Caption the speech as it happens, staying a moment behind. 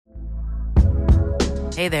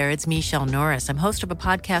Hey there, it's Michelle Norris. I'm host of a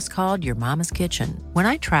podcast called Your Mama's Kitchen. When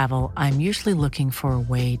I travel, I'm usually looking for a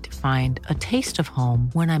way to find a taste of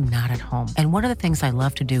home when I'm not at home. And one of the things I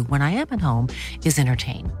love to do when I am at home is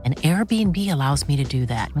entertain. And Airbnb allows me to do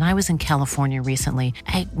that. When I was in California recently,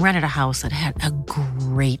 I rented a house that had a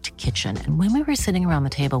great kitchen. And when we were sitting around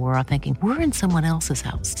the table, we were all thinking, we're in someone else's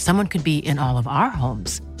house. Someone could be in all of our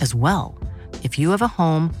homes as well. If you have a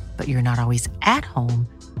home, but you're not always at home,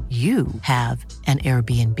 you have an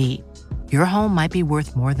Airbnb. Your home might be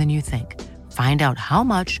worth more than you think. Find out how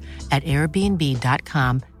much at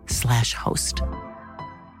airbnb.com/host.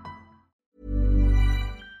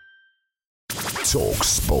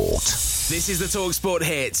 talkSPORT. This is the talkSPORT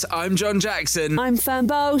hit. I'm John Jackson. I'm Fern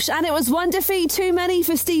Bosch, and it was one defeat too many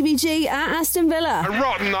for Stevie G at Aston Villa. A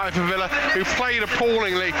rotten night for Villa, who played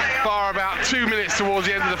appallingly bar about 2 minutes towards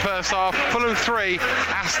the end of the first half. Fulham 3,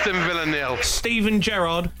 Aston Villa 0. Steven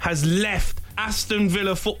Gerrard has left Aston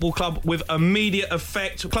Villa Football Club with immediate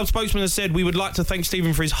effect. Club spokesman has said, we would like to thank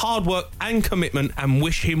Steven for his hard work and commitment and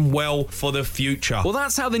wish him well for the future. Well,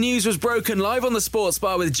 that's how the news was broken live on the Sports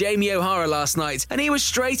Bar with Jamie O'Hara last night, and he was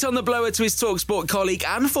straight on the blower to his talkSPORT colleague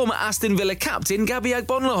and former Aston Villa captain Gabby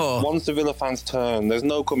Agbonlahor. Once the Villa fans turn, there's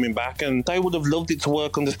no coming back, and they would have loved it to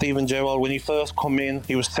work under Steven Gerrard. When he first come in,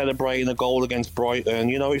 he was celebrating a goal against Brighton.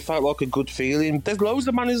 You know, it felt like a good feeling. There's loads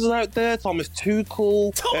of managers out there. Thomas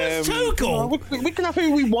Tuchel. Tuchel? We can have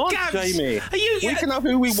who we want, Gabs, Jamie. We can have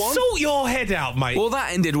who we want. Sort your head out, mate. Well,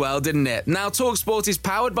 that ended well, didn't it? Now talkSPORT is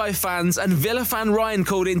powered by fans, and Villa fan Ryan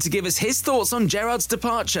called in to give us his thoughts on Gerrard's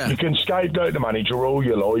departure. You can scapegoat the manager all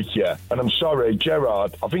you like, yeah. And I'm sorry,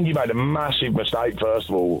 Gerrard, I think he made a massive mistake, first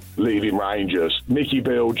of all, leaving Rangers. Mickey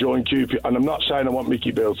Beale joined QP, and I'm not saying I want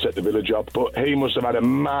Mickey Beale to set the Villa job, but he must have had a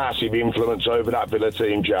massive influence over that Villa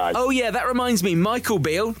team, Jay. Oh yeah, that reminds me, Michael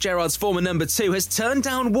Beale, Gerrard's former number 2, has turned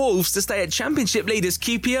down Wolves to stay at Championship leaders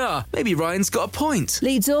QPR. Maybe Ryan's got a point.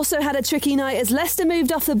 Leeds also had a tricky night as Leicester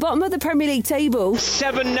moved off the bottom of the Premier League table.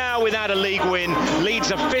 7 now without a league win. Leeds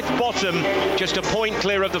are 5th bottom, just a point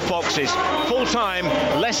clear of the Foxes. Full time,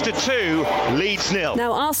 Leicester 2, Leeds 0.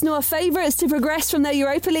 Now Arsenal are favourites to progress from their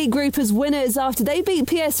Europa League group as winners after they beat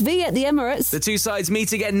PSV at the Emirates. The two sides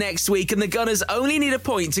meet again next week, and the Gunners only need a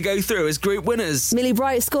point to go through as group winners. Millie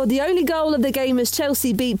Bright scored the only goal of the game as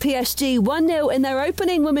Chelsea beat PSG 1-0 in their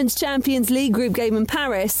opening Women's Champions League group game in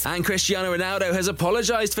Paris. And Cristiano Ronaldo has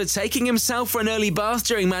apologised for taking himself for an early bath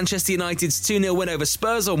during Manchester United's 2-0 win over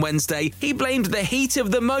Spurs on Wednesday. He blamed the heat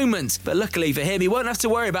of the moment, but luckily for him, he won't have to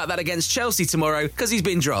worry about that against Chelsea tomorrow because he's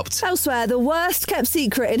been dropped. Elsewhere, the worst kept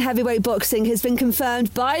secret in heavyweight boxing has been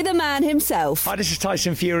confirmed by the man himself. Hi, this is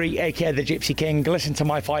Tyson Fury, aka the Gypsy King. Listen to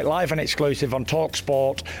my fight live and exclusive on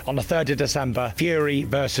talkSPORT on the 3rd of December. Fury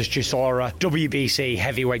versus Chisora, WBC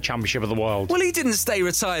Heavyweight Championship of the World. Well, he didn't stay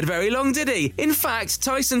retired very long, did he? In fact,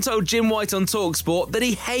 Tyson told Jim White on talkSPORT that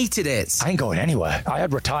he hated it. I ain't going anywhere. I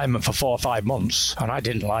had retirement for 4 or 5 months and I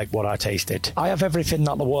didn't like what I tasted. I have everything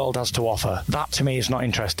that the world has to offer. That to me is not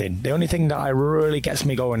interesting. The only thing that really gets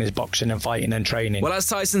me going is boxing and fighting and training. Well, as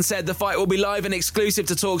Tyson said, the fight will be live and exclusive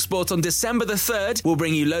to talkSPORT on December the 3rd. We'll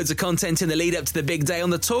bring you loads of content in the lead up to the big day on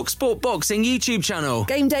the talkSPORT Boxing YouTube channel.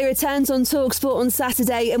 Game day returns on talkSPORT on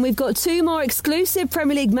Saturday, and we've got 2 more exclusive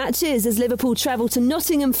Premier League matches as Liverpool travel to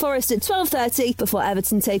Nottingham Forest at 12:30 before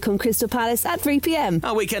Everton take on Crystal Palace at 3 p.m.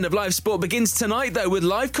 Our weekend of live sport begins tonight, though, with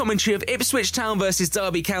live commentary of Ipswich Town versus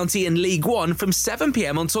Derby County in League One from 7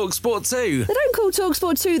 p.m. on talkSPORT 2. They don't call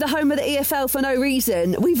talkSPORT 2 the home of the EFL for no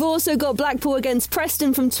reason. We've also got Blackpool against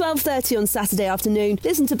Preston from 12:30 on Saturday afternoon.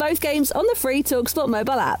 Listen to both games on the free talkSPORT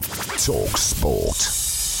mobile app. talkSPORT.